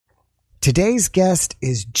Today's guest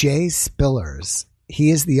is Jay Spillers.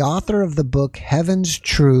 He is the author of the book Heaven's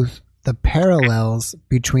Truth: The Parallels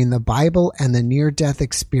Between the Bible and the Near-Death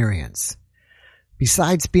Experience.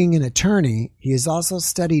 Besides being an attorney, he has also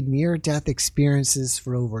studied near-death experiences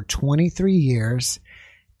for over 23 years,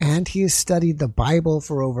 and he has studied the Bible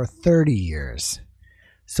for over 30 years.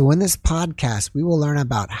 So in this podcast, we will learn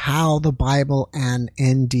about how the Bible and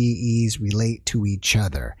NDEs relate to each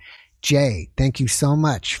other. Jay, thank you so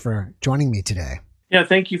much for joining me today. Yeah,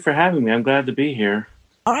 thank you for having me. I'm glad to be here.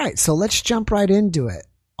 All right, so let's jump right into it.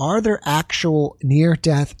 Are there actual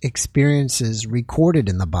near-death experiences recorded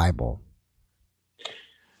in the Bible?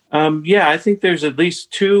 Yeah, I think there's at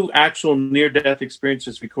least two actual near-death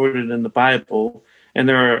experiences recorded in the Bible, and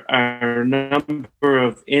there are a number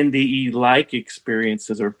of NDE-like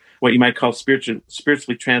experiences, or what you might call spiritually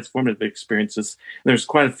transformative experiences. There's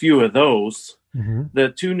quite a few of those. Mm-hmm. The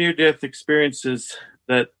two near-death experiences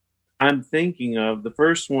that I'm thinking of, the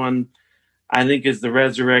first one, I think, is the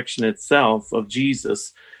resurrection itself of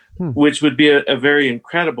Jesus, which would be a very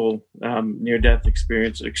incredible near-death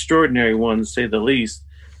experience, extraordinary one, to say the least.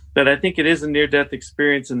 But I think it is a near-death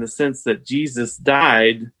experience in the sense that Jesus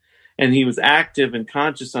died and he was active and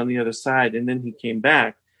conscious on the other side, and then he came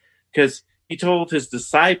back because he told his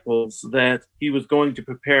disciples that he was going to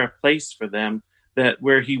prepare a place for them, that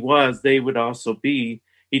where he was, they would also be.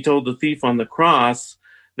 He told the thief on the cross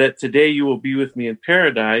that today you will be with me in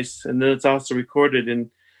paradise. And then it's also recorded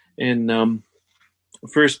in 1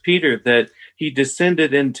 Peter that he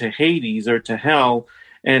descended into Hades, or to hell,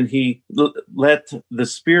 and he let the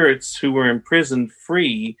spirits who were imprisoned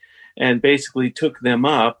free and basically took them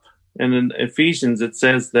up. And in Ephesians, it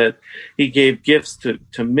says that he gave gifts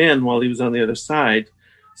to men while he was on the other side.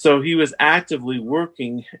 So he was actively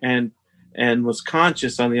working and was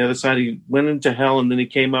conscious on the other side. He went into hell, and then he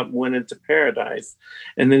came up and went into paradise.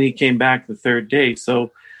 And then he came back the third day.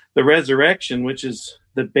 So the resurrection, which is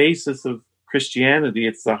the basis of Christianity,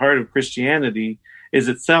 it's the heart of Christianity, is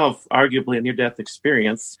itself arguably a near-death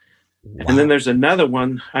experience. Wow. And then there's another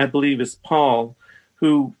one, I believe, is Paul,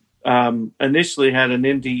 who initially had an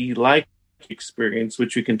NDE-like experience,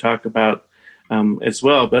 which we can talk about as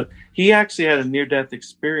well. But he actually had a near-death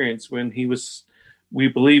experience when he was, we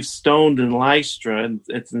believe, stoned in Lystra, and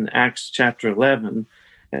it's in Acts chapter 11.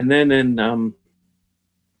 And then in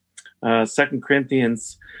 2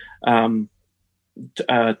 Corinthians 12,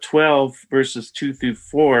 verses 2 through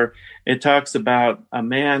 4, it talks about a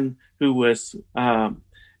man who was,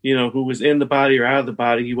 who was in the body or out of the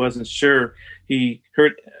body. He wasn't sure. He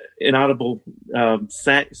heard inaudible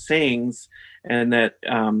sayings, and that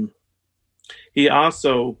he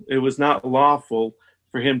also, it was not lawful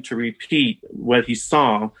for him to repeat what he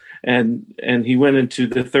saw, and he went into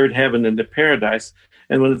the third heaven, into paradise.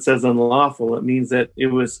 And when it says unlawful, it means that it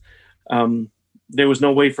was there was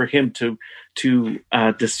no way for him to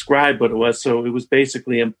describe what it was. So it was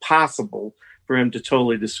basically impossible for him to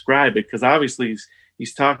totally describe it, because obviously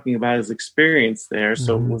he's talking about his experience there.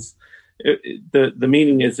 So it was the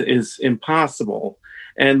meaning is impossible.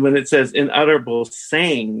 And when it says inutterable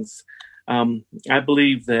sayings, I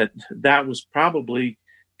believe that was probably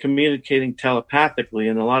communicating telepathically.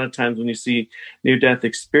 And a lot of times when you see near-death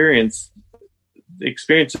experiences,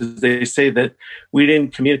 they say that we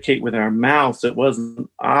didn't communicate with our mouths. It wasn't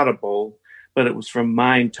audible, but it was from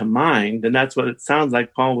mind to mind. And that's what it sounds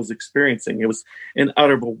like Paul was experiencing. It was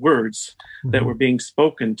inutterable words that were being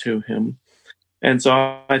spoken to him. And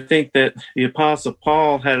so I think that the Apostle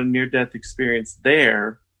Paul had a near-death experience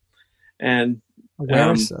there. And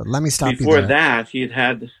let me stop you there. Before that, he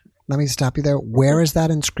had... Let me stop you there. Where is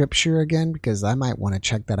that in Scripture again? Because I might want to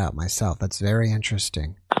check that out myself. That's very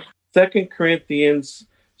interesting. 2 Corinthians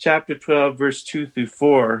chapter 12, verse 2 through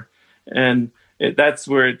 4. And that's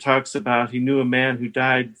where it talks about he knew a man who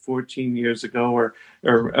died 14 years ago, or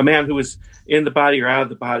a man who was in the body or out of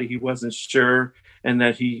the body. He wasn't sure, and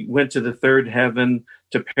that he went to the third heaven,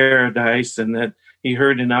 to paradise, and that he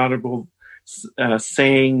heard inaudible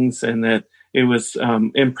sayings, and that it was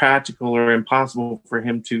impractical or impossible for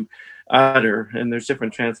him to utter. And there's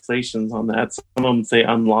different translations on that. Some of them say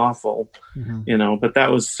unlawful, but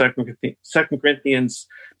that was 2 Corinthians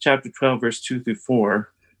chapter 12, verse 2 through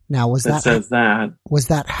 4. Now, was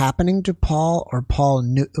that happening to Paul, or Paul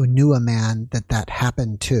knew a man that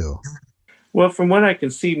happened to? Well, from what I can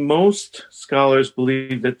see, most scholars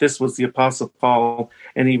believe that this was the Apostle Paul,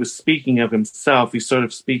 and he was speaking of himself. He's sort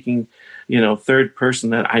of speaking, third person,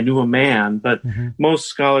 that I knew a man. But most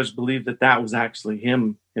scholars believe that was actually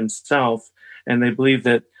himself, and they believe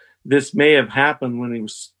that this may have happened when he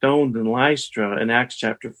was stoned in Lystra in Acts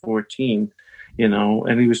chapter 14,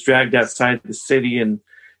 and he was dragged outside the city, and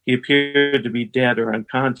he appeared to be dead or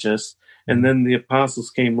unconscious. And then the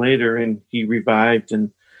apostles came later and he revived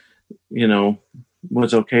and,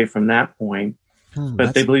 was okay from that point.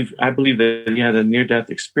 But I believe that he had a near-death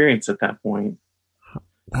experience at that point.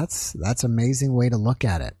 That's amazing way to look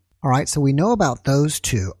at it. All right, so we know about those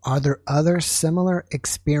two. Are there other similar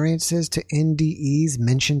experiences to NDEs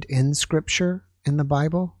mentioned in Scripture in the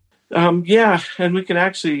Bible? Yeah, and we can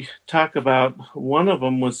actually talk about one of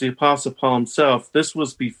them was the Apostle Paul himself. This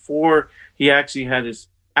was before he actually had his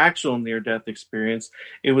actual near-death experience.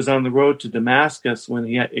 It was on the road to Damascus when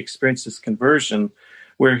he had experienced his conversion,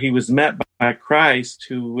 where he was met by Christ,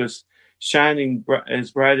 who was shining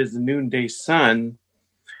as bright as the noonday sun.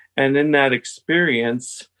 And in that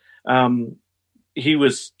experience, he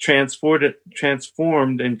was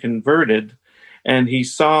transformed and converted, and he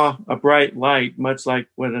saw a bright light, much like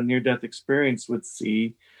what a near-death experience would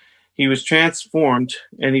see. He was transformed,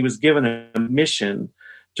 and he was given a mission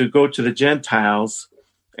to go to the Gentiles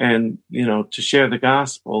and, to share the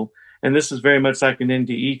gospel. And this is very much like an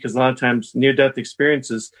NDE, because a lot of times near-death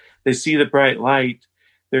experiences, they see the bright light,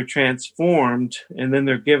 they're transformed, and then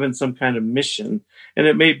they're given some kind of mission. And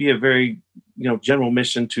it may be a very, general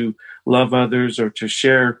mission to love others or to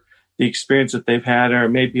share the experience that they've had, or it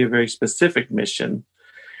may be a very specific mission.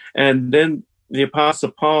 And then the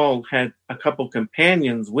Apostle Paul had a couple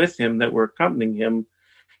companions with him that were accompanying him,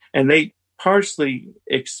 and they partially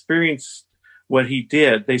experienced what he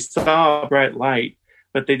did. They saw a bright light,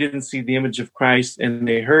 but they didn't see the image of Christ, and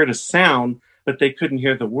they heard a sound, but they couldn't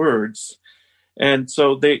hear the words. And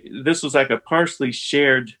so this was like a partially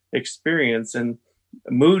shared experience. And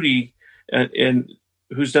Moody,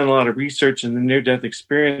 who's done a lot of research in the near-death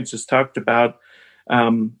experience, has talked about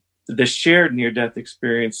the shared near-death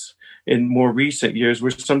experience in more recent years,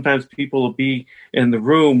 where sometimes people will be in the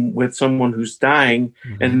room with someone who's dying,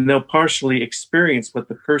 and they'll partially experience what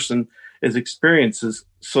the person is experiences.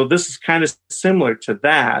 So this is kind of similar to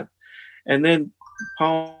that. And then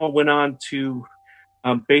Paul went on to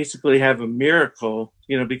basically have a miracle,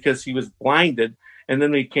 because he was blinded. And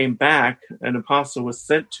then when he came back, an apostle was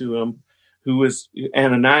sent to him, who was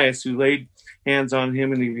Ananias, who laid hands on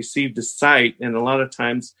him and he received a sight. And a lot of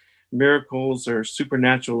times miracles or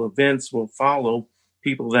supernatural events will follow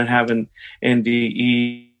people that have an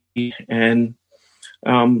NDE. And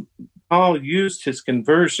Paul used his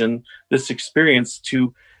conversion, this experience,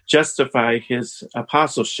 to justify his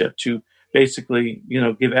apostleship, to basically,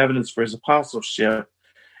 give evidence for his apostleship.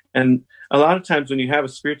 And a lot of times when you have a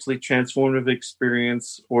spiritually transformative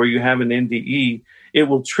experience or you have an NDE, it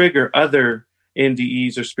will trigger other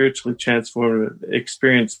NDEs or spiritually transformative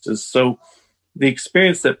experiences. So the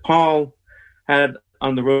experience that Paul had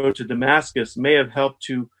on the road to Damascus may have helped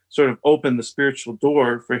to sort of open the spiritual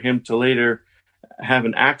door for him to later have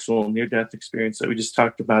an actual near-death experience that we just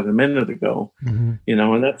talked about a minute ago. And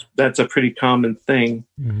that's a pretty common thing.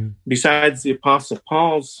 Besides the Apostle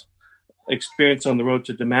Paul's experience on the road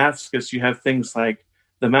to Damascus, you have things like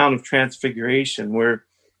the Mount of Transfiguration, where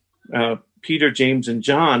Peter, James, and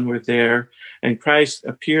John were there, and Christ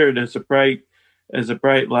appeared as a bright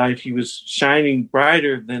light. He was shining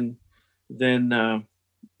brighter than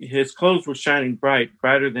his clothes were shining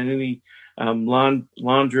brighter than any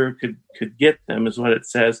launderer could get them, is what it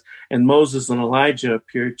says. And Moses and Elijah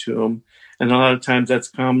appeared to him. And a lot of times that's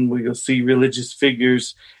common where you'll see religious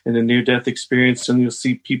figures in a near-death experience, and you'll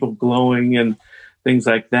see people glowing and things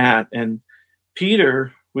like that. And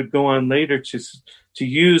Peter would go on later to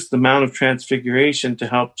use the Mount of Transfiguration to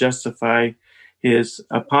help justify his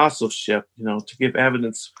apostleship, to give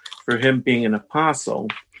evidence for him being an apostle.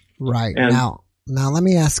 Right. And now let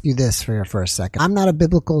me ask you this for a second. I'm not a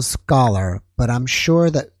biblical scholar, but I'm sure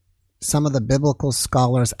that some of the biblical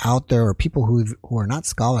scholars out there, or people who are not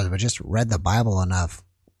scholars but just read the Bible enough,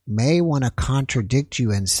 may want to contradict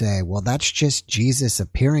you and say, well, that's just Jesus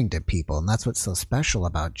appearing to people, and that's what's so special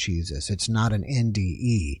about Jesus. It's not an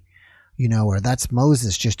NDE, or that's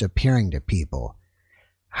Moses just appearing to people.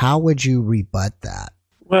 How would you rebut that?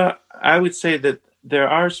 Well, I would say that there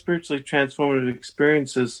are spiritually transformative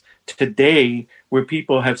experiences today where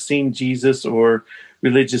people have seen Jesus or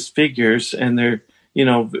religious figures, and they're,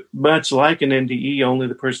 much like an NDE, only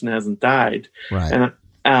the person hasn't died. Right.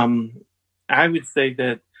 And I would say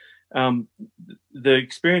that the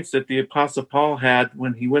experience that the Apostle Paul had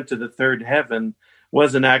when he went to the third heaven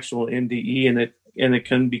was an actual NDE, and it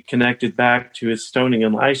can be connected back to his stoning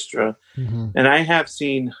in Lystra. And I have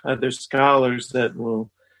seen other scholars that will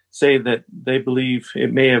say that they believe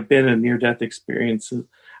it may have been a near-death experience.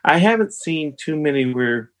 I haven't seen too many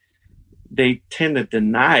where they tend to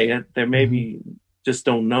deny it. There may be just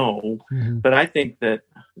don't know. But I think that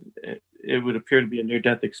it would appear to be a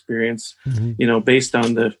near-death experience, Mm-hmm. based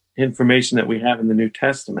on the information that we have in the New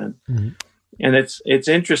Testament. Mm-hmm. And it's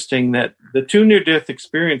interesting that the two near-death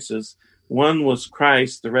experiences, one was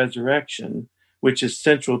Christ, the resurrection, which is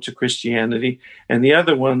central to Christianity, and the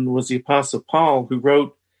other one was the Apostle Paul, who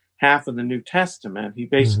wrote half of the New Testament. He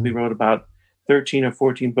basically wrote about 13 or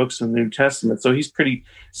 14 books in the New Testament, so he's pretty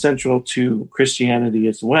central to Christianity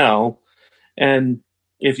as well. And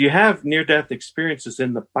if you have near-death experiences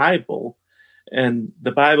in the Bible, and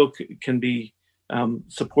the Bible can be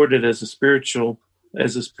supported as a spiritual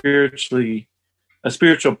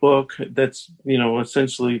book that's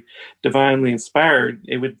essentially divinely inspired,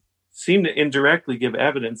 it would seem to indirectly give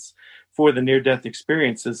evidence for the near-death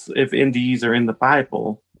experiences if NDEs are in the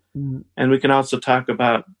Bible. Mm-hmm. And we can also talk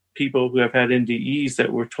about people who have had NDEs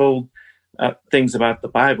that were told things about the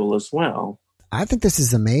Bible as well. I think this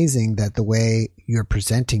is amazing that the way you're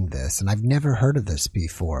presenting this, and I've never heard of this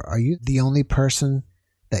before. Are you the only person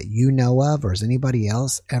that you know of, or has anybody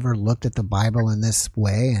else ever looked at the Bible in this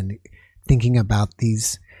way and thinking about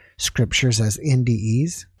these scriptures as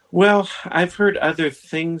NDEs? Well, I've heard other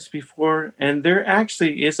things before, and there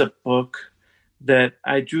actually is a book that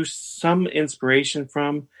I drew some inspiration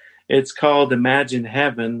from. It's called Imagine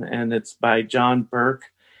Heaven, and it's by John Burke.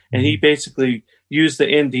 And he basically used the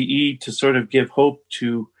NDE to sort of give hope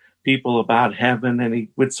to people about heaven, and he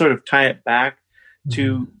would sort of tie it back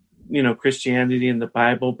to, Christianity and the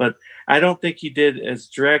Bible. But I don't think he did as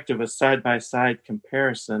direct of a side-by-side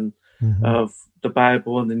comparison of the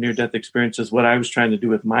Bible and the near-death experience as what I was trying to do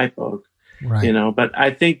with my book. Right. But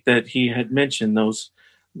I think that he had mentioned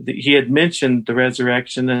the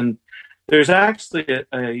resurrection, and there's actually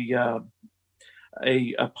a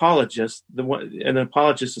apologist. An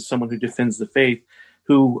apologist is someone who defends the faith,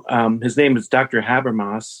 who his name is Dr.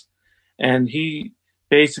 Habermas, and he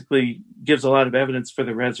basically gives a lot of evidence for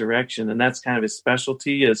the resurrection, and that's kind of his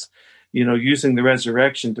specialty, is using the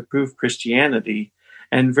resurrection to prove Christianity.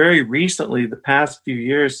 And very recently, the past few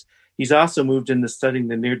years, he's also moved into studying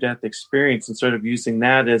the near-death experience and sort of using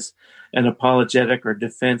that as an apologetic or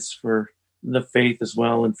defense for the faith as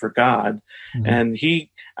well and for God. And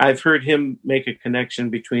I've heard him make a connection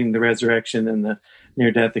between the resurrection and the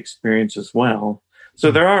near-death experience as well.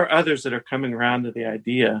 So there are others that are coming around to the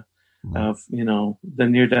idea of, the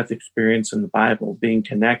near-death experience and the Bible being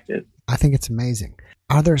connected. I think it's amazing.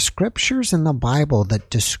 Are there scriptures in the Bible that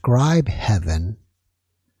describe heaven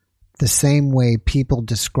the same way people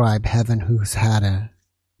describe heaven who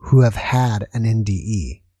have had an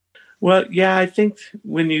NDE? Well, yeah, I think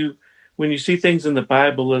when you see things in the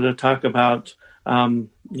Bible that'll talk about,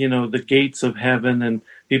 the gates of heaven, and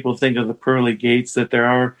people think of the pearly gates, that there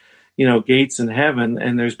are, gates in heaven.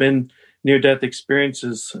 And there's been near-death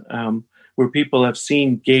experiences where people have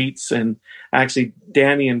seen gates. And actually,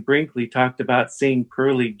 Danny and Brinkley talked about seeing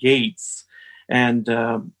pearly gates. And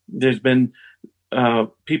there's been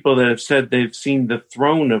people that have said they've seen the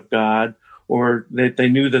throne of God, or that they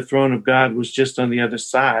knew the throne of God was just on the other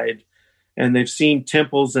side. And they've seen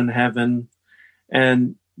temples in heaven.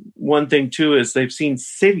 And one thing, too, is they've seen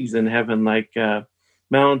cities in heaven, like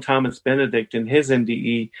Mellon Thomas Benedict in his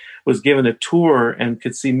NDE was given a tour and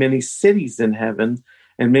could see many cities in heaven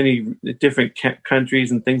and many different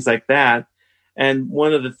countries and things like that. And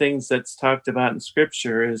one of the things that's talked about in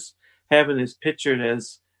Scripture is heaven is pictured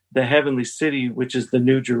as the heavenly city, which is the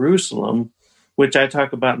New Jerusalem, which I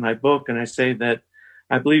talk about in my book. And I say that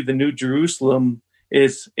I believe the New Jerusalem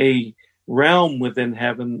is a realm within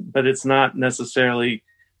heaven, but it's not necessarily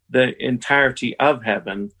the entirety of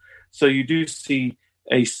heaven. So you do see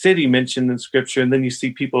a city mentioned in Scripture, and then you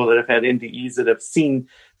see people that have had NDEs that have seen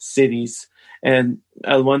cities. And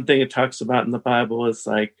one thing it talks about in the Bible is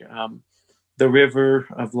like the river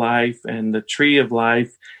of life and the tree of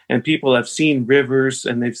life. And people have seen rivers,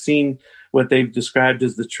 and they've seen what they've described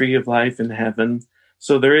as the tree of life in heaven.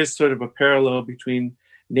 So there is sort of a parallel between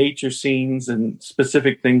nature scenes and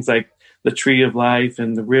specific things like the tree of life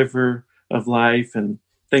and the river of life and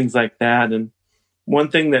things like that. And one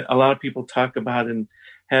thing that a lot of people talk about in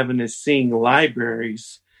heaven is seeing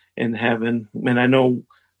libraries in heaven. And I know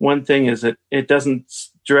one thing is that it doesn't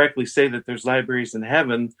directly say that there's libraries in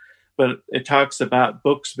heaven, but it talks about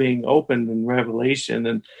books being opened in Revelation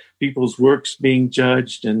and people's works being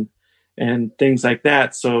judged and things like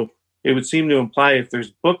that. So it would seem to imply if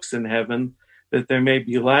there's books in heaven, that there may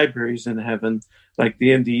be libraries in heaven, like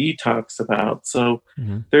the NDE talks about. So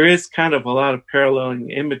there is kind of a lot of paralleling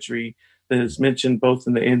imagery that is mentioned both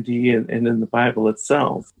in the NDE and in the Bible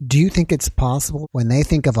itself. Do you think it's possible when they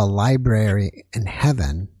think of a library in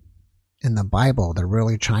heaven in the Bible, they're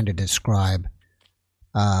really trying to describe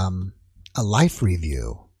a life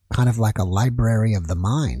review kind of like a library of the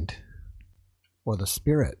mind or the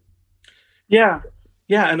spirit. Yeah,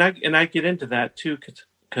 yeah, and I get into that too,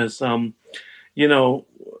 because you know,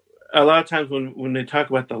 a lot of times when they talk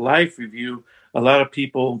about the life review, a lot of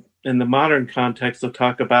people in the modern context will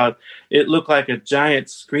talk about it looked like a giant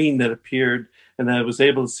screen that appeared, and I was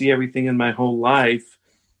able to see everything in my whole life.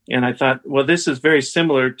 And I thought, well, this is very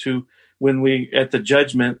similar to when we at the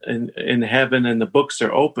judgment in heaven and the books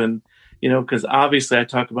are open, because obviously I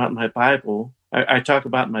talk about in my Bible, I talk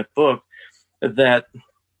about in my book that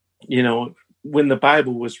when the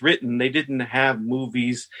Bible was written, they didn't have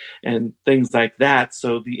movies and things like that.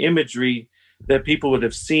 So the imagery that people would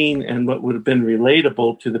have seen and what would have been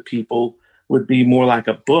relatable to the people would be more like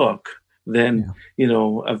a book than,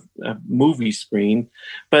 a movie screen.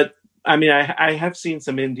 But I mean, I have seen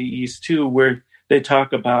some NDEs too, where they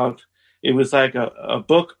talk about it was like a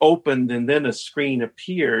book opened and then a screen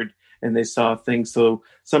appeared and they saw things. So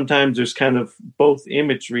sometimes there's kind of both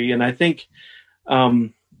imagery. And I think,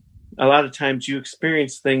 a lot of times you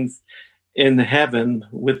experience things in heaven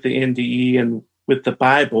with the NDE and with the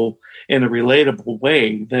Bible in a relatable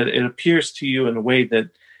way that it appears to you in a way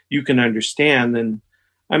that you can understand. And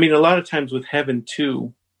I mean, a lot of times with heaven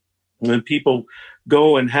too, when people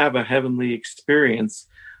go and have a heavenly experience,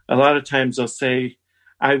 a lot of times they'll say,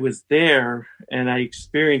 I was there and I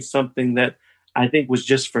experienced something that I think was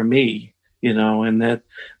just for me, and that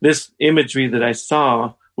this imagery that I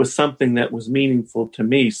saw was something that was meaningful to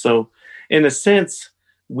me. So in a sense,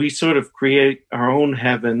 we sort of create our own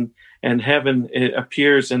heaven, and heaven, it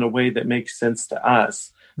appears in a way that makes sense to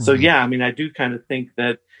us. Mm-hmm. So yeah, I mean, I do kind of think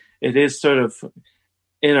that it is sort of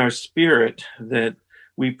in our spirit that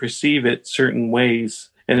we perceive it certain ways,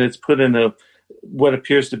 and it's put in what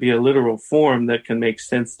appears to be a literal form that can make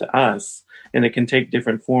sense to us, and it can take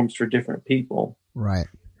different forms for different people. Right.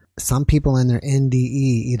 Some people in their NDE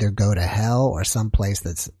either go to hell or someplace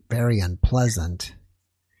that's very unpleasant.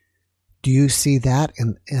 Do you see that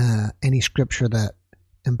in any scripture that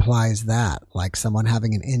implies that, like someone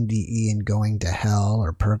having an NDE and going to hell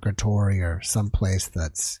or purgatory or someplace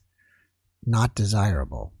that's not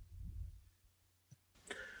desirable?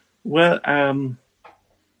 Well, I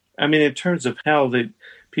mean, in terms of hell, that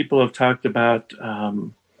people have talked about,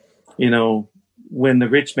 when the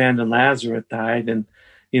rich man and Lazarus died, and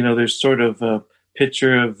there's sort of a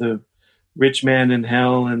picture of the rich man in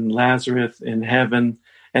hell and Lazarus in heaven.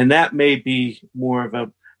 And that may be more of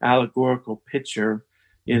a allegorical picture,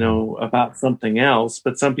 about something else.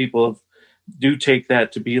 But some people do take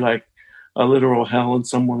that to be like a literal hell and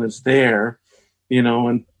someone is there,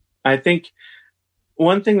 and I think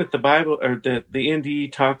one thing that the Bible or the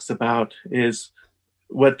NDE talks about is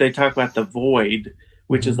what they talk about the void,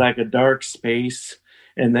 which is like a dark space.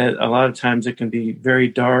 And that a lot of times it can be very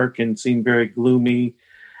dark and seem very gloomy,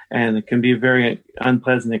 and it can be a very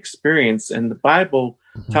unpleasant experience. And the Bible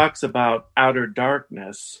talks about outer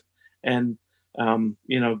darkness and,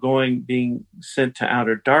 being sent to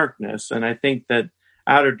outer darkness. And I think that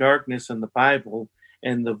outer darkness in the Bible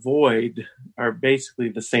and the void are basically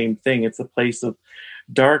the same thing. It's a place of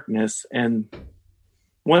darkness. And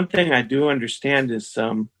one thing I do understand is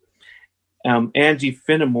Angie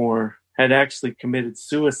Finnemore had actually committed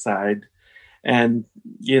suicide, and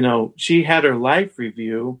she had her life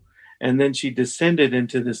review, and then she descended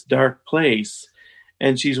into this dark place.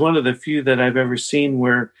 And she's one of the few that I've ever seen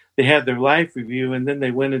where they had their life review and then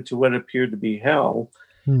they went into what appeared to be hell.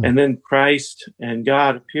 And then Christ and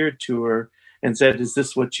God appeared to her and said, is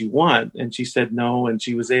this what you want? And she said no, and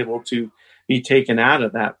she was able to be taken out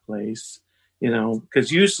of that place,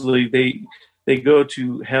 because usually they go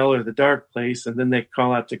to hell or the dark place, and then they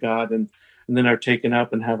call out to God and then are taken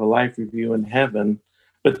up and have a life review in heaven.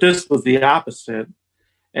 But this was the opposite.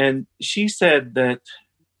 And she said that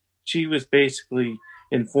she was basically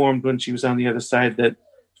informed when she was on the other side that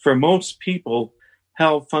for most people,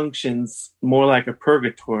 hell functions more like a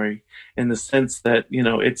purgatory in the sense that,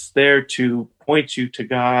 it's there to point you to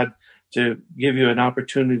God, to give you an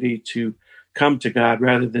opportunity to come to God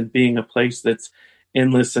rather than being a place that's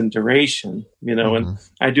endless in duration, and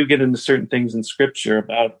I do get into certain things in scripture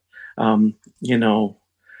about, I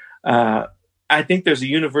think there's a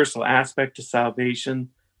universal aspect to salvation.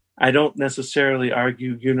 I don't necessarily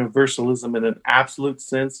argue universalism in an absolute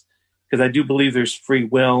sense, because I do believe there's free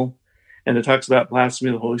will, and it talks about blasphemy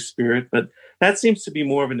of the Holy Spirit, but that seems to be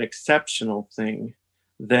more of an exceptional thing,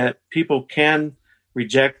 that people can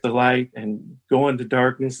reject the light and go into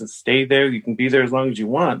darkness and stay there. You can be there as long as you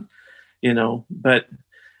want, but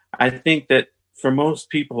I think that for most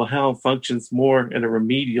people, hell functions more in a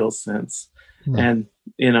remedial sense. And,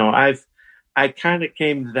 I kind of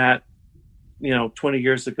came to that 20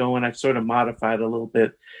 years ago, and I've sort of modified a little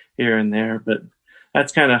bit here and there, but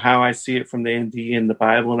that's kind of how I see it from the NDE in the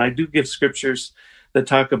Bible. And I do give scriptures that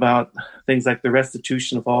talk about things like the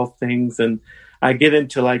restitution of all things. And I get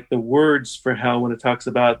into like the words for hell when it talks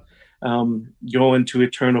about going to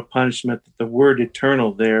eternal punishment. The word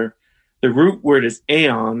eternal there, the root word is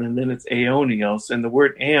aeon, and then it's aeonios. And the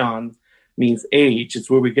word aeon means age. It's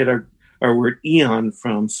where we get our word eon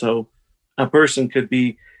from. So a person could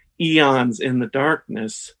be eons in the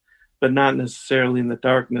darkness, but not necessarily in the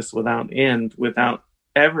darkness without end, without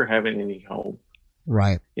ever having any hope.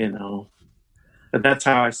 Right. But that's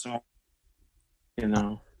how I saw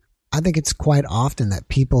it, I think it's quite often that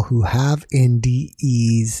people who have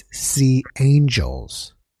NDEs see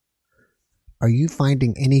angels. Are you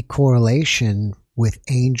finding any correlation with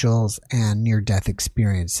angels and near-death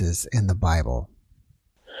experiences in the Bible?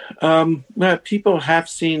 People have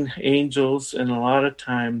seen angels, and a lot of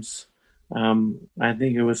times, I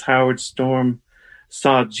think it was Howard Storm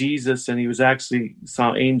saw Jesus, and he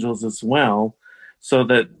saw angels as well. So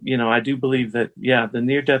that, I do believe that, the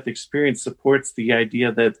near-death experience supports the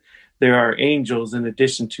idea that there are angels in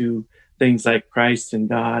addition to things like Christ and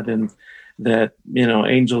God, and that,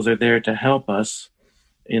 angels are there to help us,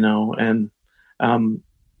 and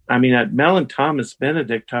Mel and Thomas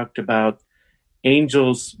Benedict talked about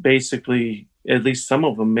angels basically, at least some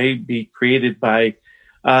of them may be created by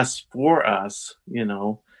us for us,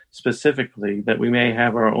 specifically, that we may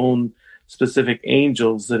have our own specific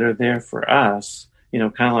angels that are there for us,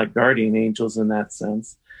 kind of like guardian angels in that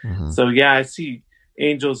sense. Mm-hmm. So, I see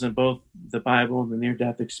angels in both the Bible and the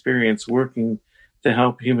near-death experience working to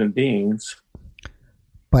help human beings.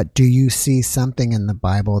 But do you see something in the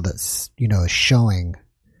Bible that's, showing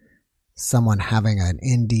someone having an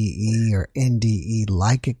NDE or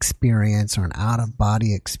NDE-like experience or an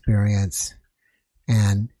out-of-body experience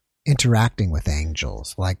and interacting with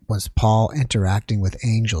angels? Like, was Paul interacting with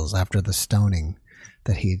angels after the stoning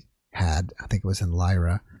that he had? I think it was in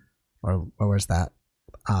Lyra, or where was that?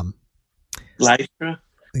 Lystra?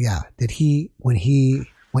 Yeah. Did he, when he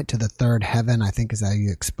went to the third heaven, I think is how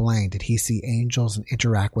you explained, did he see angels and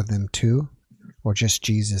interact with them too? Or just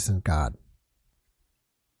Jesus and God?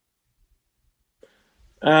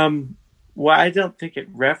 Well, I don't think it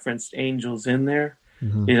referenced angels in there.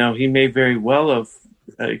 Mm-hmm. He may very well have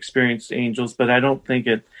experienced angels, but I don't think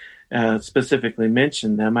it specifically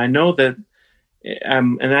mentioned them. I know that,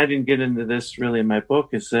 and I didn't get into this really in my book,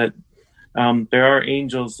 is that there are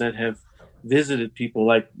angels that have visited people,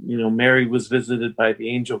 like, Mary was visited by the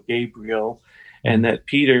angel Gabriel, and that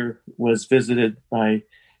Peter was visited by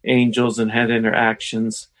angels and had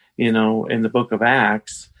interactions, in the book of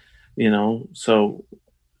Acts, so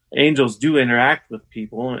angels do interact with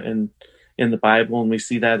people and in the Bible, and we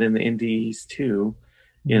see that in the NDEs too.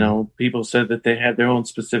 People said that they had their own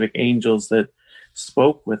specific angels that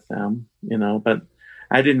spoke with them, but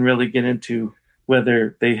I didn't really get into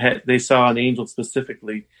whether they saw an angel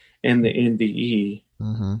specifically in the NDE.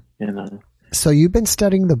 Mm-hmm. So you've been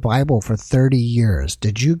studying the Bible for 30 years.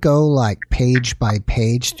 Did you go like page by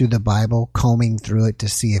page through the Bible, combing through it to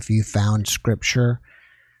see if you found scripture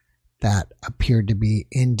that appeared to be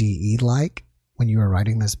NDE-like when you were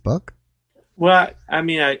writing this book? Well,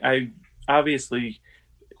 I obviously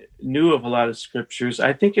knew of a lot of scriptures.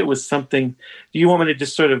 I think it was something. Do you want me to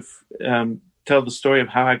just sort of tell the story of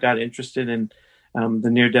how I got interested in the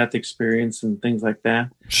near-death experience and things like that?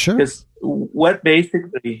 Sure. Because what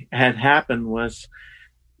basically had happened was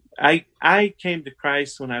I came to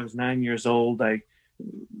Christ when I was 9 years old. I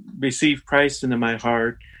received Christ into my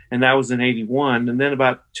heart, and that was in 81. And then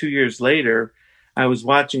about 2 years later, I was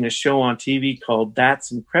watching a show on TV called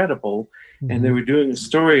That's Incredible, and they were doing a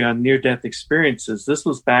story on near-death experiences. This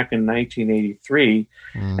was back in 1983,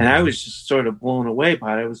 and I was just sort of blown away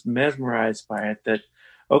by it. I was mesmerized by it that,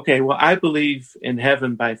 okay, well, I believe in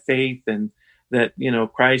heaven by faith, and that,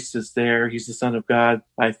 Christ is there. He's the Son of God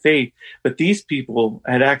by faith. But these people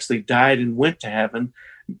had actually died and went to heaven.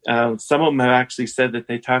 Some of them have actually said that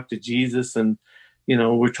they talked to Jesus and,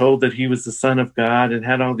 were told that he was the Son of God, and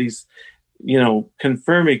had all these,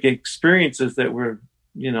 confirming experiences that were,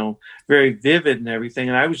 very vivid and everything.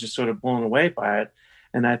 And I was just sort of blown away by it.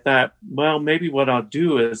 And I thought, well, maybe what I'll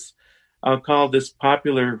do is I'll call this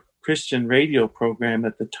popular Christian radio program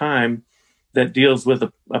at the time that deals with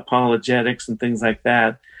apologetics and things like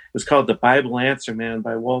that. It was called The Bible Answer Man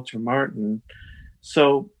by Walter Martin.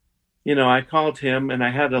 So, I called him, and I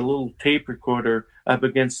had a little tape recorder up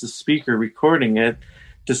against the speaker recording it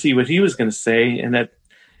to see what he was going to say.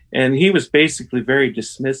 And he was basically very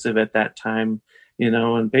dismissive at that time.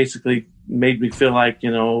 and basically made me feel like,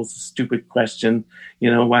 stupid question,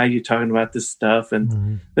 why are you talking about this stuff?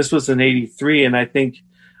 And this was in 83. And I think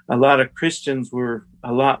a lot of Christians were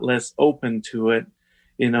a lot less open to it,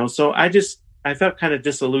 so I felt kind of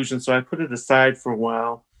disillusioned. So I put it aside for a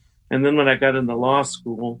while. And then when I got into law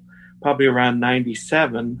school, probably around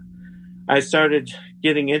 97, I started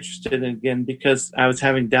getting interested again because I was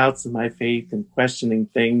having doubts in my faith and questioning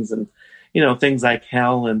things and, things like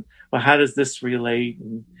hell and, well, how does this relate?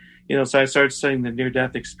 And, so I started studying the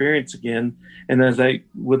near-death experience again. And as I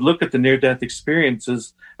would look at the near-death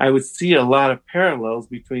experiences, I would see a lot of parallels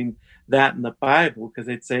between that and the Bible, because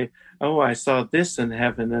they'd say, oh, I saw this in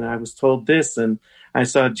heaven and I was told this, and I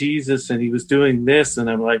saw Jesus and he was doing this. And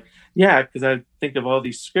I'm like, yeah, because I think of all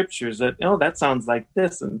these scriptures that, that sounds like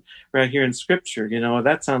this. And right here in scripture,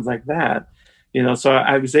 that sounds like that. So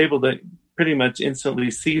I was able to pretty much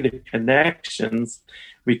instantly see the connections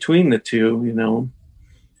between the two,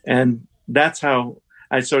 and that's how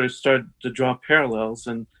I sort of started to draw parallels.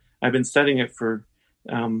 And I've been studying it for,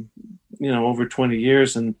 over 20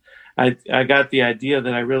 years. And I got the idea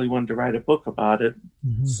that I really wanted to write a book about it.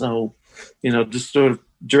 Mm-hmm. So, just sort of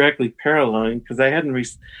directly paralleling, because I hadn't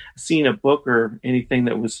seen a book or anything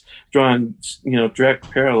that was drawing, direct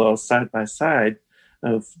parallels side by side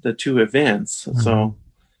of the two events. Mm-hmm. So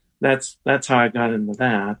that's how I got into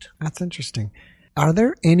that. That's interesting. Are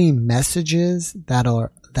there any messages that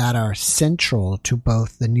are central to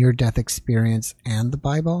both the near-death experience and the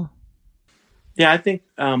Bible? Yeah, I think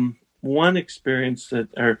one experience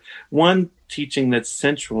one teaching that's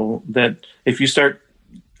central, that if you start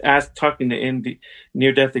talking to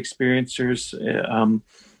near-death experiencers,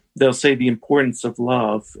 they'll say the importance of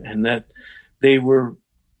love, and that they were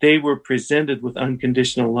presented with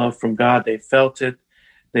unconditional love from God. They felt it,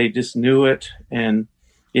 they just knew it, and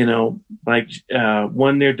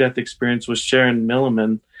one near-death experience was Sharon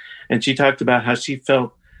Milliman, and she talked about how she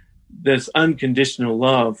felt this unconditional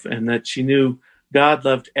love, and that she knew God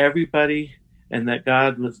loved everybody, and that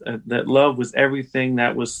that love was everything,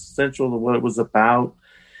 that was central to what it was about.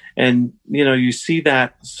 And, you see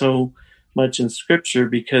that so much in scripture,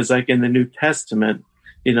 because like in the New Testament,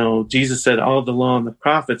 Jesus said all the law and the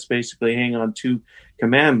prophets basically hang on two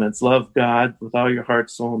commandments: love God with all your heart,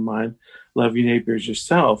 soul, and mind, love your neighbor as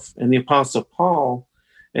yourself. And the Apostle Paul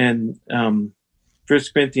in 1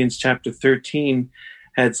 Corinthians chapter 13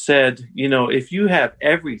 had said, if you have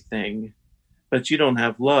everything, but you don't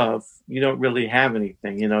have love, you don't really have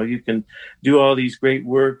anything. You can do all these great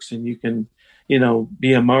works and you can,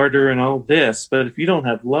 be a martyr and all this, but if you don't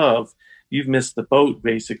have love, you've missed the boat,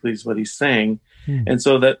 basically, is what he's saying. And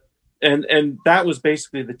so and that was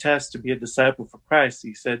basically the test to be a disciple for Christ.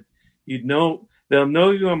 He said, they'll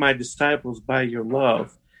know you are my disciples by your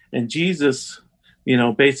love. And Jesus,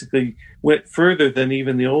 basically went further than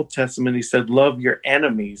even the Old Testament. He said, love your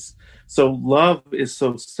enemies. So love is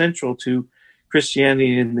so central to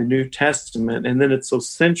Christianity in the New Testament. And then it's so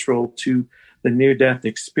central to the near-death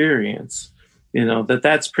experience,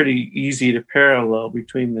 that's pretty easy to parallel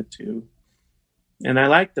between the two. And I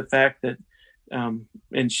like the fact that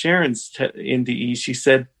in Sharon's NDE, she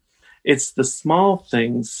said, it's the small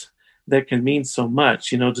things that can mean so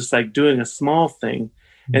much, just like doing a small thing.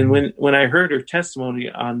 Mm-hmm. And when I heard her testimony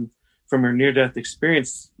from her near-death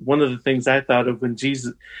experience, one of the things I thought of when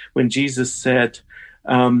Jesus said,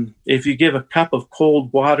 if you give a cup of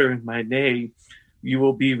cold water in my name, you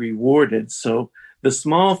will be rewarded. So the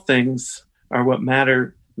small things are what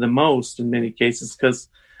matter the most in many cases, because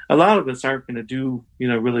a lot of us aren't going to do,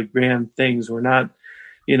 really grand things. We're not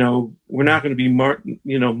going to be Martin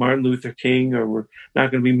Luther King, or we're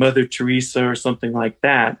not going to be Mother Teresa or something like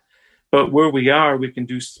that. But where we are, we can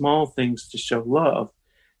do small things to show love.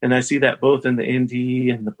 And I see that both in the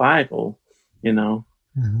NDE and the Bible,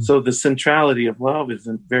 Mm-hmm. So the centrality of love is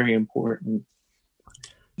very important.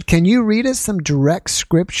 Can you read us some direct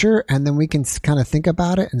scripture, and then we can kind of think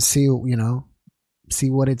about it and see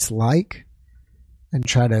what it's like, and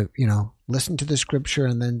try to, listen to the scripture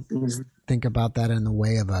and then mm-hmm. think about that in the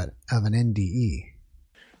way of an NDE.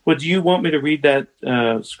 Well, do you want me to read that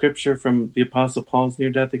scripture from the Apostle Paul's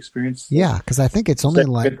near-death experience? Yeah, because I think it's only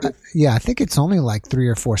like 3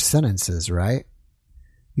 or 4 sentences, right?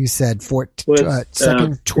 You said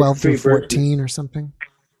 12 through 14 or something?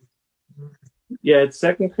 Yeah, it's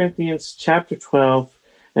 2 Corinthians chapter 12,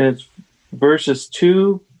 and it's verses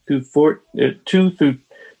 2 through 4.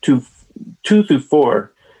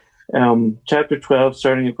 Chapter 12,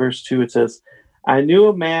 starting at verse 2, it says, I knew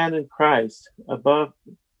a man in Christ above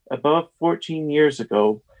 14 years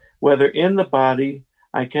ago, whether in the body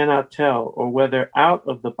I cannot tell, or whether out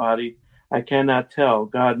of the body I cannot tell,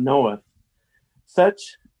 God knoweth.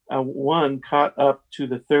 such a one caught up to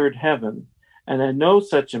the third heaven. And I know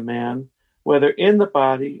such a man, whether in the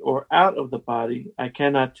body or out of the body, I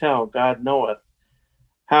cannot tell, God knoweth,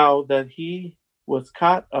 how that he was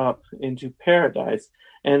caught up into paradise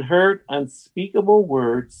and heard unspeakable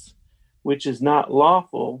words, which is not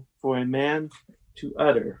lawful for a man to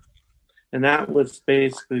utter. And that was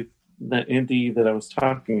basically the NDE that I was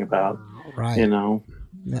talking about. Right. You know,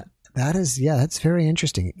 that is, yeah, that's very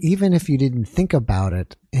interesting. Even if you didn't think about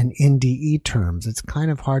it in NDE terms, it's kind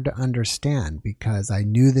of hard to understand, because I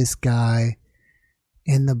knew this guy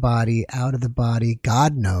in the body, out of the body,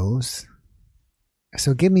 God knows.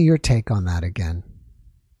 So give me your take on that again.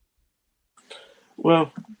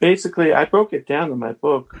 Well, basically, I broke it down in my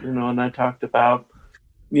book, you know, and I talked about,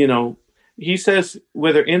 you know, he says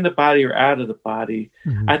whether in the body or out of the body.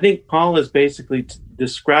 Mm-hmm. I think Paul is basically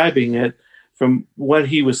describing it from what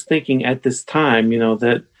he was thinking at this time, you know,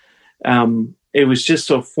 that it was just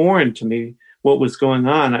so foreign to me what was going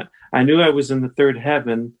on. I knew I was in the third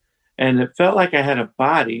heaven, and it felt like I had a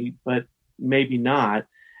body, but maybe not.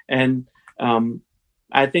 And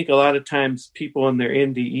I think a lot of times people in their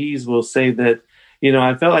NDEs will say that, you know,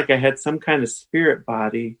 I felt like I had some kind of spirit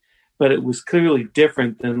body, but it was clearly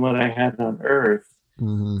different than what I had on earth.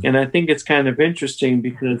 Mm-hmm. And I think it's kind of interesting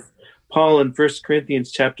because Paul in 1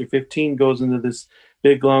 Corinthians chapter 15 goes into this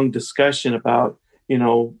big, long discussion about, you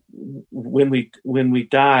know, when we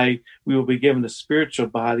die, we will be given a spiritual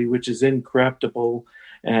body, which is incorruptible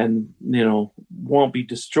and, you know, won't be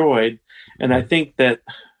destroyed. And I think that,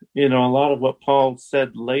 you know, a lot of what Paul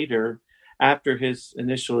said later after his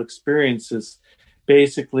initial experiences,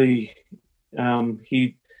 basically,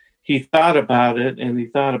 he thought about it, and he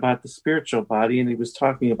thought about the spiritual body, and he was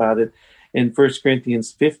talking about it in 1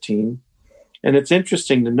 Corinthians 15. And it's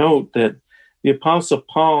interesting to note that the Apostle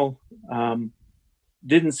Paul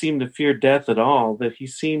didn't seem to fear death at all, that he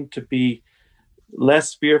seemed to be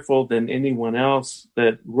less fearful than anyone else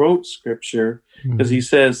that wrote scripture, because he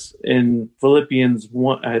says in Philippians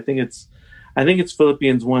 1, I think it's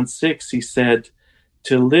Philippians 1:6, he said,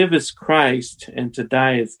 to live is Christ and to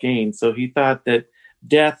die is gain. So he thought that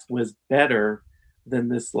death was better than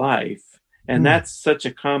this life. And that's such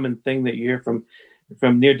a common thing that you hear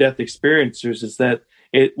from near-death experiencers, is that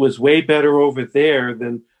it was way better over there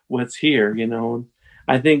than what's here, you know.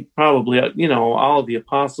 I think probably, you know, all of the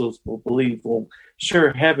apostles will believe, well,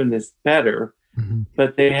 sure, heaven is better,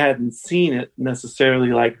 but they hadn't seen it necessarily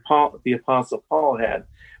like the Apostle Paul had,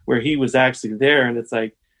 where he was actually there. And it's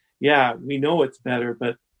like, yeah, we know it's better,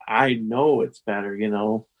 but I know it's better, you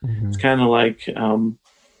know. It's kind of like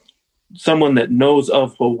someone that knows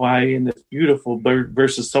of Hawaii and it's beautiful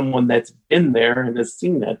versus someone that's been there and has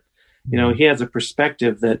seen it. You know, he has a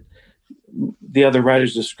perspective that the other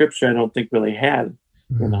writers of scripture I don't think really had,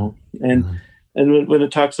 you know. And when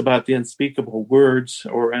it talks about the unspeakable words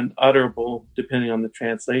or unutterable, depending on the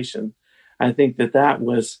translation, I think that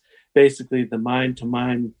was basically the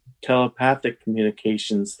mind-to-mind telepathic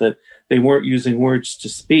communications, that they weren't using words to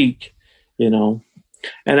speak, you know.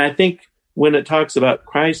 And I think when it talks about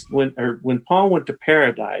Christ, when Paul went to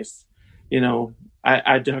paradise, you know,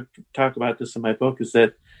 I talk about this in my book, is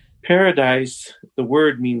that paradise, the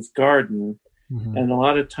word means garden. And a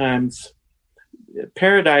lot of times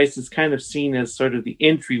paradise is kind of seen as sort of the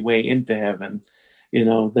entryway into heaven, you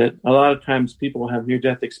know, that a lot of times people have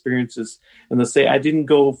near-death experiences and they'll say, I didn't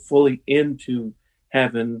go fully into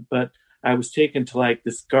heaven, but I was taken to like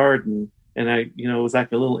this garden, and it was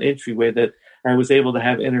like a little entryway that I was able to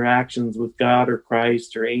have interactions with God or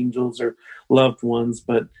Christ or angels or loved ones,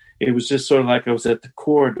 but it was just sort of like I was at the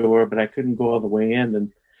corridor, but I couldn't go all the way in.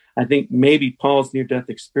 And I think maybe Paul's near-death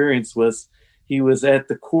experience was he was at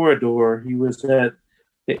the corridor, he was at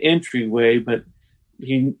the entryway, but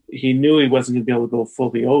he knew he wasn't going to be able to go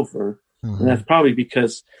fully over. And that's probably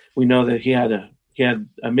because we know that he had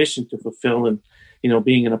a mission to fulfill, and, you know,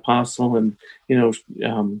 being an apostle and, you know,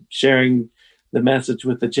 sharing the message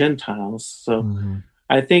with the Gentiles. So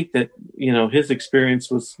I think that, you know, his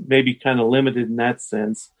experience was maybe kind of limited in that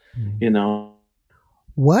sense, you know.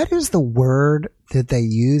 What is the word that they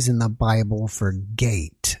use in the Bible for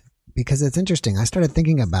gate? Because it's interesting. I started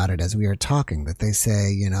thinking about it as we were talking, that they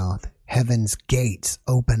say, you know, heaven's gates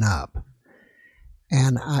open up.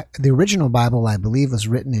 And the original Bible, I believe, was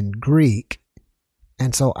written in Greek.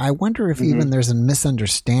 And so I wonder if even there's a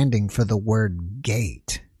misunderstanding for the word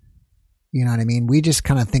gate. You know what I mean? We just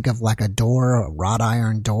kind of think of like a door, a wrought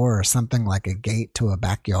iron door, or something like a gate to a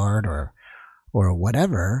backyard or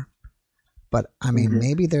whatever. But I mean,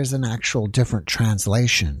 maybe there's an actual different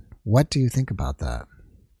translation. What do you think about that?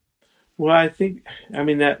 Well, I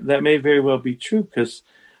mean, that may very well be true, because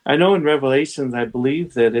I know in Revelations, I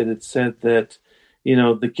believe that it had said that,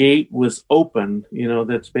 the gate was open,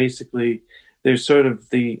 that's basically, there's sort of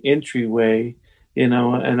the entryway,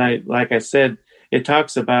 and like I said, it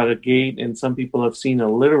talks about a gate, and some people have seen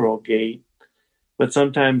a literal gate, but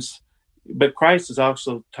but Christ has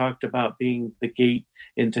also talked about being the gate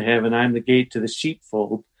into heaven. I'm the gate to the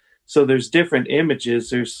sheepfold. So there's different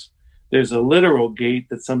images. There's a literal gate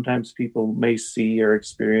that sometimes people may see or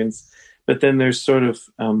experience, but then there's sort of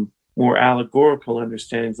more allegorical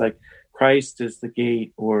understandings, like Christ is the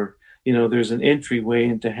gate, or there's an entryway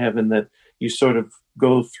into heaven that you sort of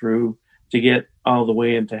go through to get all the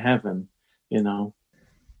way into heaven.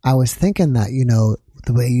 I was thinking that,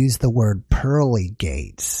 the way you use the word pearly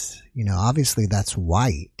gates, obviously that's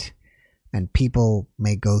white, and people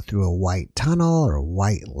may go through a white tunnel or a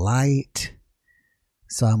white light.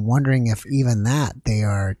 So I'm wondering if even that they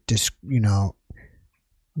are just,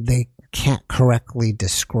 they can't correctly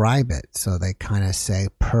describe it. So they kind of say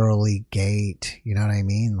pearly gate, you know what I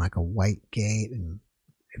mean? Like a white gate. And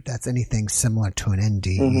if that's anything similar to an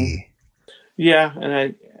NDE. Mm-hmm. Yeah.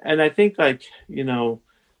 And I think, like,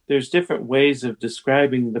 there's different ways of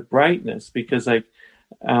describing the brightness, because I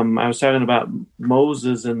was talking about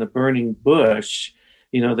Moses and the burning bush,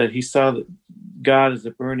 that he saw God as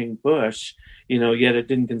a burning bush, yet it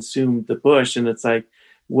didn't consume the bush. And it's like,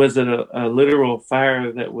 was it a literal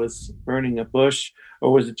fire that was burning a bush,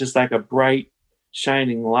 or was it just like a bright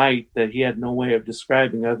shining light that he had no way of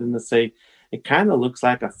describing other than to say, it kind of looks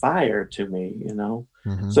like a fire to me,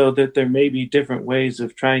 Mm-hmm. So that there may be different ways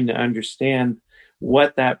of trying to understand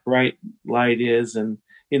what that bright light is. And,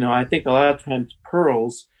 I think a lot of times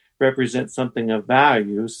pearls represent something of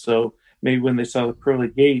value. So maybe when they saw the pearly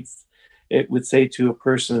gates, it would say to a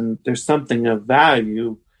person, there's something of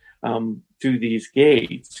value through these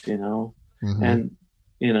gates, Mm-hmm. and,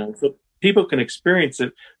 so people can experience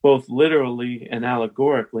it both literally and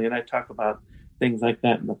allegorically. And I talk about things like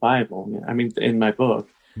that in the Bible. I mean, in my book,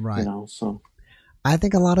 Right. so. I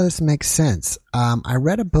think a lot of this makes sense. I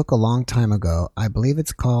read a book a long time ago. I believe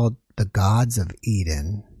it's called The Gods of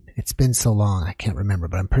Eden. It's been so long, I can't remember,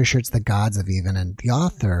 but I'm pretty sure it's The Gods of Eden. And the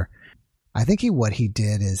author, I think what he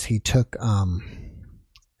did is he took,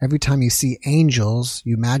 every time you see angels,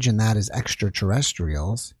 you imagine that as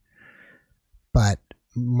extraterrestrials. But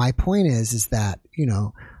my point is that,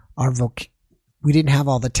 we didn't have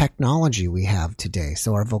all the technology we have today.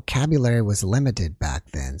 So our vocabulary was limited back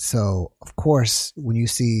then. So, of course, when you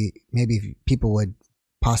see, maybe people would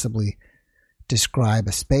possibly describe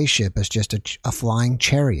a spaceship as just a flying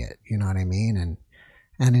chariot, you know what I mean?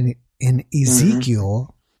 And in Ezekiel,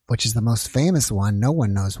 mm-hmm. which is the most famous one, no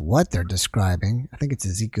one knows what they're describing. I think it's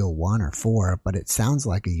Ezekiel 1 or 4, but it sounds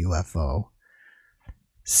like a UFO.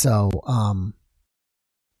 So,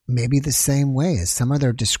 maybe the same way as some of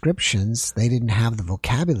their descriptions, they didn't have the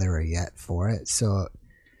vocabulary yet for it. So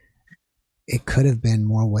it could have been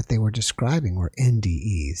more what they were describing were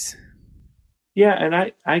NDEs. Yeah,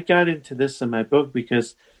 and I got into this in my book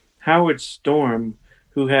because Howard Storm,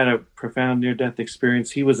 who had a profound near-death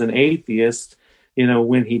experience, he was an atheist,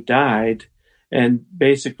 when he died. And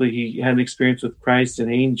basically he had an experience with Christ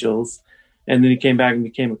and angels. And then he came back and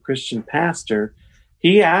became a Christian pastor.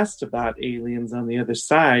 He asked about aliens on the other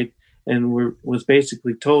side and was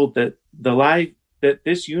basically told that that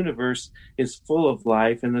this universe is full of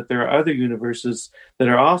life, and that there are other universes that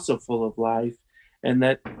are also full of life, and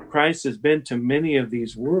that Christ has been to many of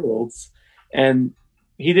these worlds, and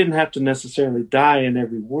he didn't have to necessarily die in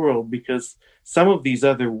every world, because some of these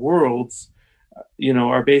other worlds,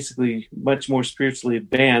 are basically much more spiritually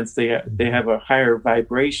advanced. They have a higher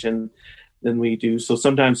vibration than we do. So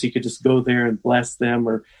sometimes he could just go there and bless them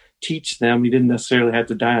or teach them. He didn't necessarily have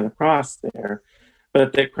to die on a cross there.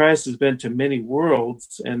 But that Christ has been to many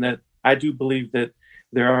worlds, and that I do believe that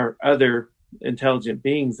there are other intelligent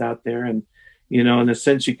beings out there. And, in a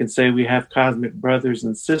sense, you can say we have cosmic brothers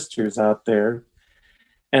and sisters out there.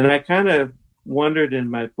 And I kind of wondered in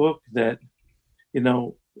my book that,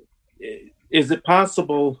 is it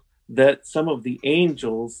possible that some of the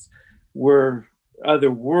angels were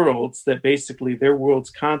other worlds, that basically their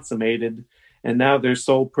world's consummated, and now their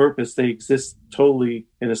sole purpose, they exist totally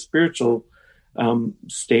in a spiritual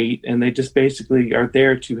state, and they just basically are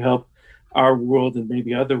there to help our world and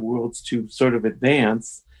maybe other worlds to sort of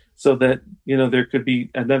advance, so that there could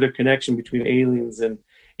be another connection between aliens and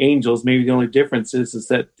angels. Maybe the only difference is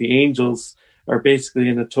that the angels are basically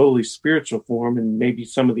in a totally spiritual form, and maybe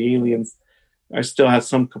some of the aliens still have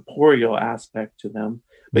some corporeal aspect to them.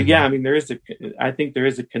 But yeah, I mean, I think there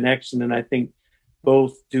is a connection, and I think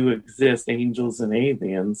both do exist, angels and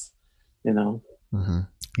aliens, Mm-hmm.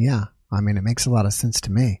 Yeah. I mean, it makes a lot of sense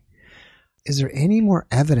to me. Is there any more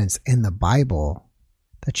evidence in the Bible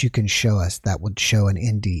that you can show us that would show an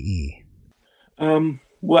NDE?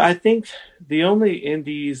 Well, I think the only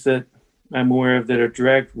NDEs that I'm aware of that are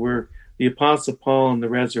direct were the Apostle Paul and the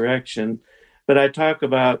resurrection. But I talk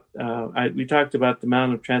about we talked about the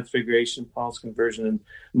Mount of Transfiguration, Paul's conversion, and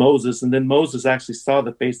Moses, and then Moses actually saw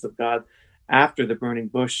the face of God after the burning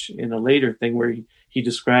bush in a later thing where he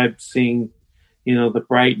described seeing, the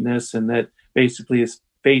brightness, and that basically his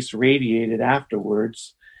face radiated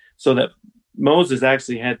afterwards. So that Moses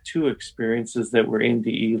actually had two experiences that were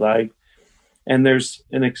NDE like, and there's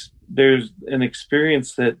an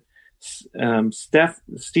experience that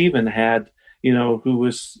Stephen had, who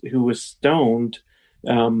was stoned.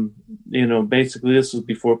 Basically this was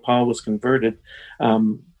before Paul was converted.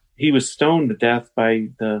 He was stoned to death by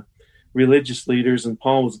the religious leaders, and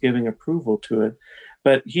Paul was giving approval to it.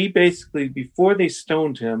 But he basically, before they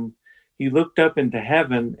stoned him, he looked up into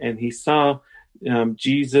heaven and he saw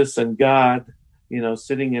Jesus and God,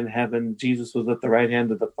 sitting in heaven. Jesus was at the right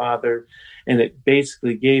hand of the Father, and it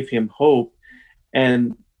basically gave him hope.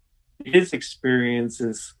 And his experience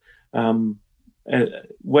is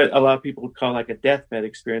what a lot of people would call like a deathbed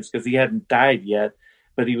experience, because he hadn't died yet,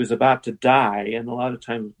 but he was about to die. And a lot of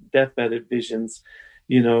times deathbed visions,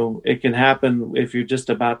 it can happen if you're just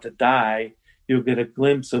about to die. You'll get a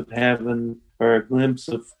glimpse of heaven or a glimpse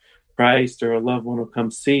of Christ, or a loved one will come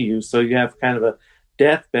see you. So you have kind of a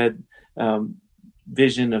deathbed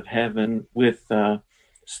vision of heaven with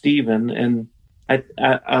Stephen. And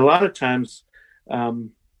a lot of times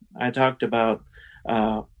I talked about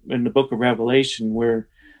in the book of Revelation where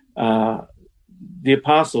the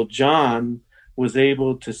Apostle John was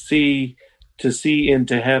able to see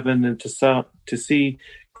into heaven and to see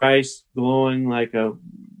Christ glowing like a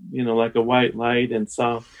white light, and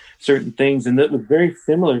saw certain things. And that was very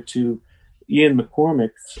similar to Ian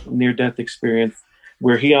McCormick's near-death experience,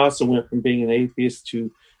 where he also went from being an atheist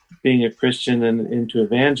to being a Christian and into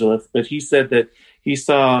evangelist. But he said that he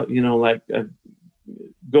saw, like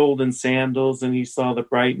golden sandals, and he saw the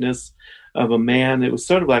brightness of a man. It was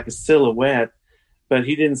sort of like a silhouette, but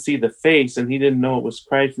he didn't see the face, and he didn't know it was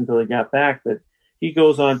Christ until he got back. But he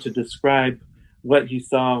goes on to describe what he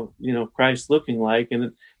saw, Christ looking like.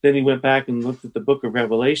 And then he went back and looked at the book of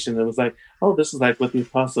Revelation, and it was like, oh, this is like what the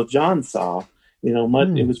Apostle John saw.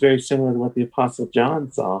 It was very similar to what the Apostle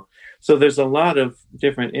John saw. So there's a lot of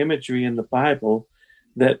different imagery in the Bible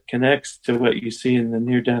that connects to what you see in the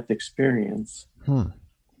near-death experience.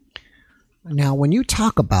 Now, when you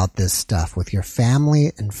talk about this stuff with your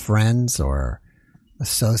family and friends or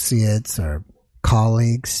associates or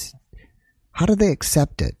colleagues, how do they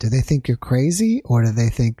accept it? Do they think you're crazy, or do they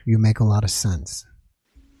think you make a lot of sense?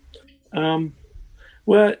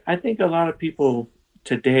 Well, I think a lot of people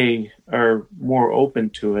today are more open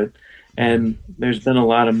to it. And there's been a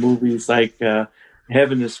lot of movies like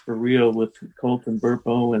Heaven is for Real with Colton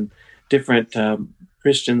Burpo, and different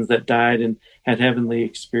Christians that died and had heavenly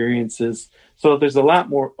experiences. So there's a lot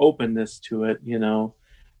more openness to it.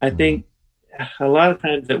 I think a lot of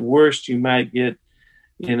times at worst you might get,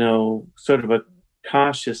 sort of a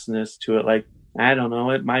cautiousness to it. Like, I don't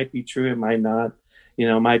know, it might be true, it might not,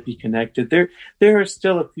 it might be connected. There are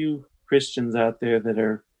still a few Christians out there that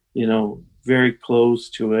are, very close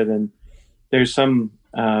to it. And there's some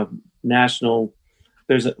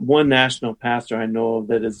there's one national pastor I know of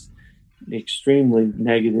that is extremely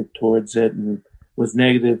negative towards it, and was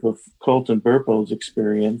negative of Colton Burpo's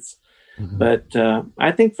experience. Mm-hmm. But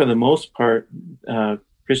I think for the most part,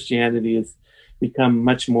 Christianity has become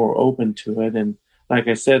much more open to it. And like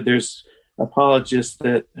I said, there's apologists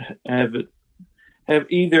that have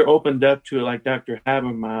either opened up to it, like Dr.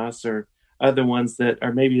 Habermas, or other ones that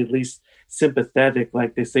are maybe at least sympathetic.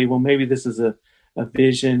 Like they say, well, maybe this is a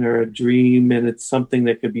vision or a dream, and it's something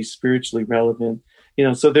that could be spiritually relevant.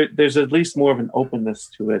 So there's at least more of an openness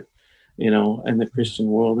to it, in the Christian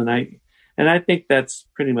world. And I think that's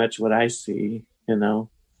pretty much what I see,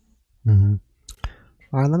 Mm-hmm.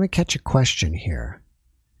 All right, let me catch a question here.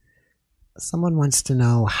 Someone wants to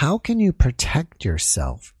know, how can you protect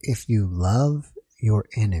yourself if you love your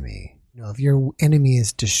enemy? If your enemy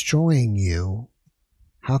is destroying you,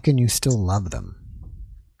 how can you still love them?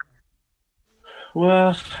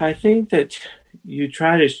 Well, I think that you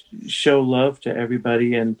try to show love to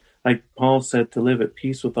everybody, and like Paul said, to live at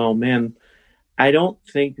peace with all men. I don't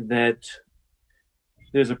think that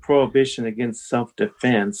there's a prohibition against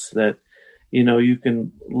self-defense, that, you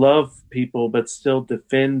can love people but still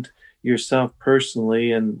defend yourself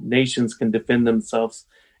personally, and nations can defend themselves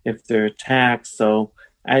if they're attacked. So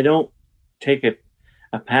I don't take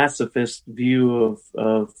a pacifist view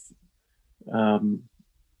of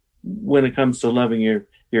when it comes to loving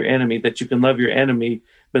your enemy, that you can love your enemy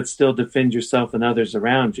but still defend yourself and others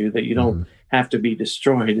around you, that you don't have to be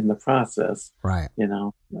destroyed in the process. Right.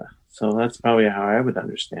 So that's probably how I would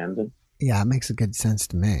understand it. Yeah, it makes a good sense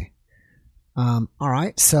to me. All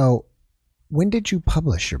right. So when did you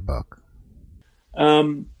publish your book?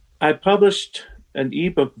 I published an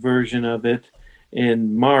ebook version of it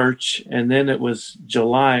in March, and then it was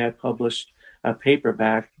July I published a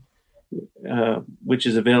paperback, which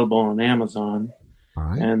is available on Amazon. All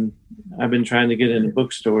right. And I've been trying to get into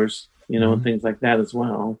bookstores, and things like that as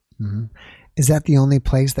well. Mm-hmm. Is that the only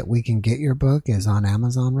place that we can get your book, is on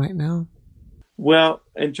Amazon right now? Well,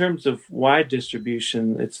 in terms of wide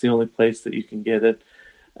distribution, it's the only place that you can get it.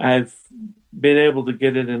 I've been able to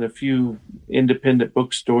get it in a few independent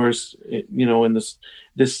bookstores, in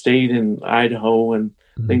this state in Idaho and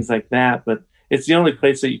things like that. But it's the only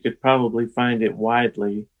place that you could probably find it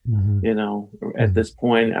widely, at this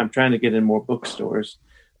point. I'm trying to get in more bookstores,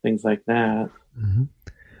 things like that. Mm-hmm.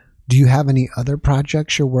 Do you have any other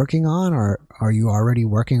projects you're working on, or are you already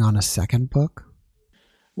working on a second book?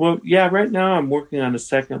 Well, yeah, right now I'm working on a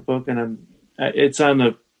second book, and it's on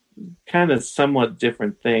a kind of somewhat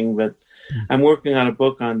different thing, but I'm working on a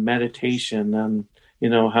book on meditation, on,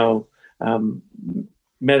 how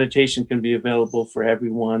meditation can be available for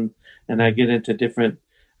everyone. And I get into different,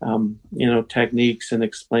 techniques and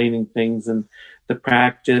explaining things and the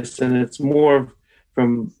practice. And it's more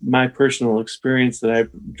from my personal experience that I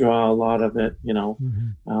draw a lot of it,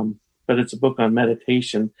 but it's a book on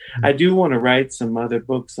meditation. I do want to write some other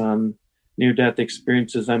books on near-death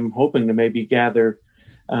experiences. I'm hoping to maybe gather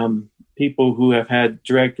people who have had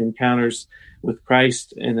direct encounters with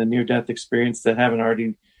Christ in a near-death experience that haven't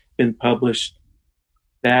already been published,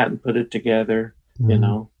 that and put it together,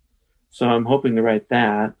 So I'm hoping to write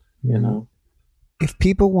that, If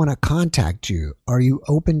people want to contact you, are you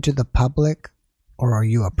open to the public or are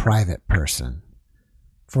you a private person?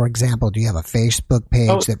 For example, do you have a Facebook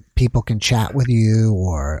page that people can chat with you,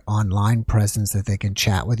 or online presence that they can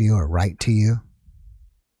chat with you or write to you?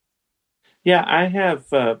 Yeah, I have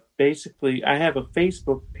I have a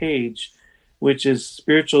Facebook page, which is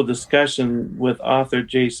Spiritual Discussion with author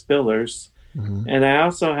Jay Spillers. Mm-hmm. And I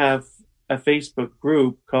also have a Facebook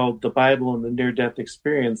group called The Bible and the Near-Death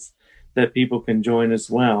Experience that people can join as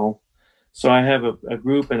well. So I have a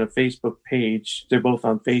group and a Facebook page. They're both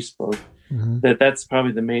on Facebook. Mm-hmm. That's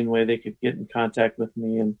probably the main way they could get in contact with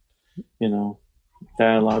me and,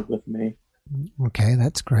 dialogue with me. Okay,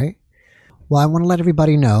 that's great. Well, I want to let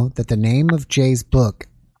everybody know that the name of Jay's book,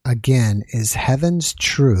 again, is Heaven's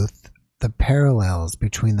Truth, The Parallels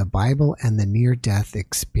Between the Bible and the Near-Death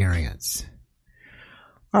Experience.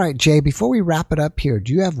 All right, Jay, before we wrap it up here,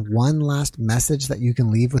 do you have one last message that you can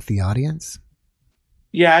leave with the audience?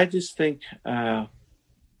 Yeah, I just think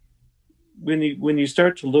when you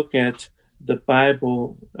start to look at the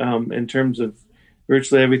Bible in terms of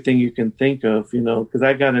virtually everything you can think of, because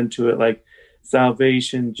I got into it like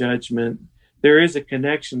salvation, judgment, there is a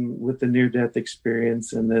connection with the near-death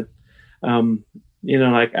experience, and that,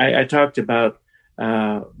 like I talked about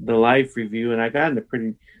the life review, and I got into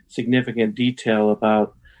pretty significant detail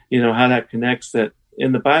about, how that connects. That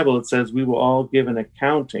in the Bible, it says we will all give an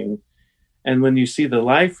accounting. And when you see the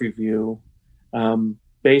life review,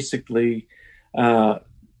 basically,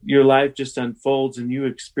 your life just unfolds and you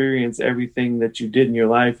experience everything that you did in your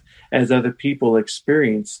life as other people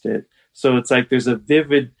experienced it. So it's like there's a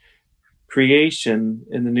vivid creation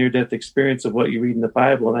in the near-death experience of what you read in the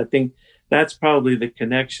Bible. And I think that's probably the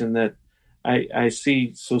connection that I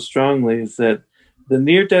see so strongly, is that the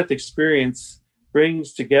near-death experience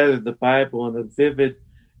brings together the Bible in a vivid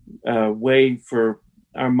way for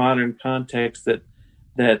our modern context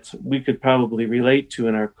that we could probably relate to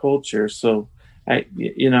in our culture. So I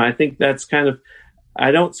think that's kind of,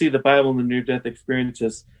 I don't see the Bible and the near-death experience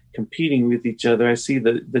as competing with each other. I see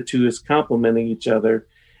the two as complementing each other,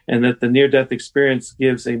 and that the near-death experience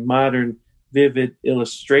gives a modern, vivid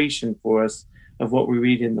illustration for us of what we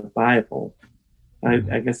read in the Bible.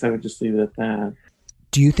 I guess I would just leave it at that.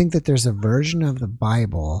 Do you think that there's a version of the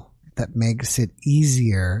Bible that makes it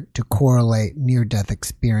easier to correlate near-death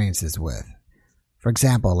experiences with? For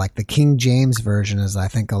example, like the King James version is, I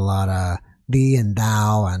think, a lot of thee and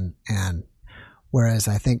thou, and whereas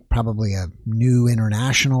I think probably a new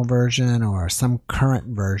international version or some current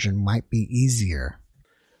version might be easier.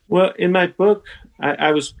 Well, in my book,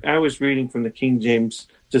 I was reading from the King James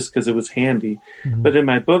just because it was handy. Mm-hmm. But in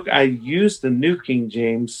my book, I used the New King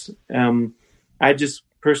James. I just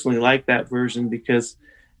personally like that version because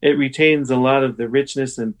it retains a lot of the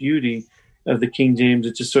richness and beauty of the King James.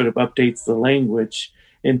 It just sort of updates the language.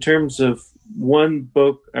 In terms of one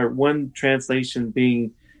book or one translation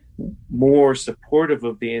being more supportive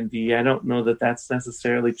of the NDE. I don't know that that's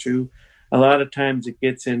necessarily true. A lot of times it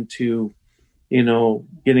gets into,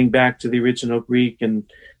 getting back to the original Greek and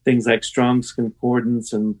things like Strong's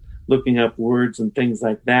Concordance and looking up words and things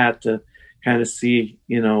like that to kind of see,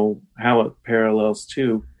 how it parallels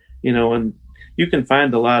too, and you can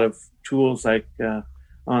find a lot of tools like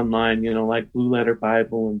online, like Blue Letter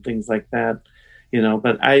Bible and things like that,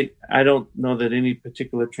 but I don't know that any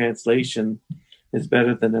particular translation is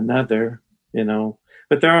better than another,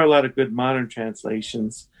 but there are a lot of good modern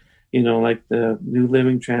translations, like the New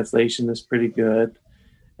Living Translation is pretty good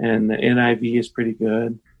and the NIV is pretty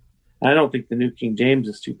good. I don't think the New King James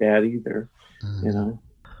is too bad either,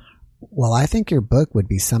 Well, I think your book would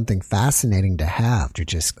be something fascinating to have, to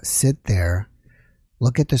just sit there,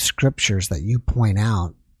 look at the scriptures that you point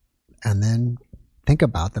out, and then think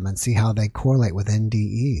about them and see how they correlate with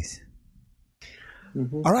NDEs.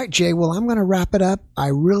 Mm-hmm. All right, Jay. Well, I'm going to wrap it up. I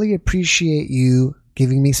really appreciate you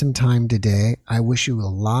giving me some time today. I wish you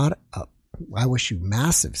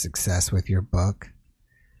massive success with your book.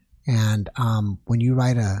 And when you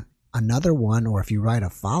write another one, or if you write a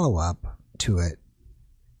follow-up to it,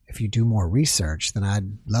 if you do more research, then I'd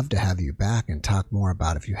love to have you back and talk more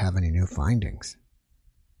about if you have any new findings.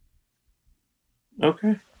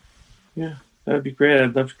 Okay. Yeah, that would be great.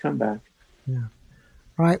 I'd love to come back. Yeah.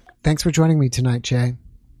 All right. Thanks for joining me tonight, Jay.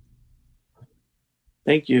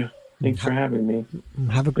 Thank you. Thanks for having me.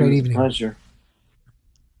 Have a great evening. Pleasure.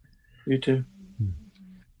 You too.